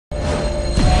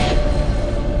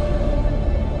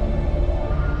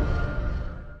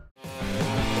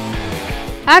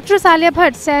Actress Alia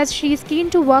Bhatt says she is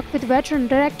keen to work with veteran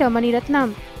director Mani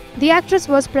Ratnam. The actress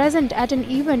was present at an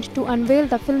event to unveil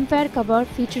the filmfare cover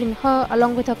featuring her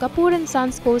along with her Kapoor and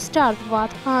Sons co-star Fawad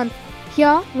Khan.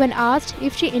 Here, when asked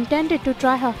if she intended to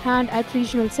try her hand at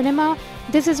regional cinema,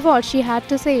 this is what she had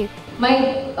to say. My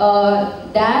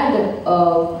dad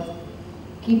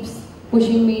keeps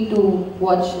pushing me to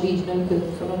watch regional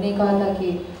films. So उन्होंने कहा था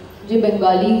कि मुझे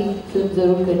Bengali film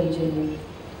ज़रूर करनी चाहिए.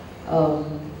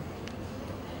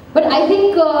 But I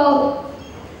think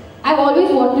I've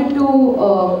always wanted to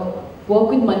work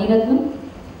with Mani Ratnam.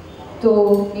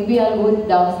 So maybe I'll go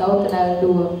down south and I'll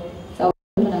do a south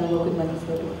film and I'll work with Mani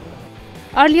sir.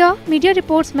 Earlier, media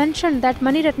reports mentioned that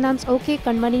Mani Ratnam's OK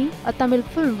Kanmani, a Tamil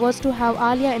film, was to have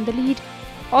Alia in the lead.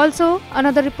 Also,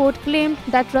 another report claimed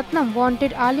that Ratnam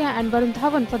wanted Alia and Varun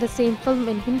Dhawan for the same film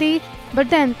in Hindi, but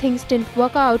then things didn't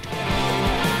work out.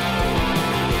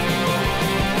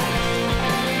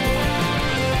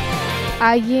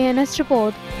 IANS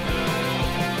report.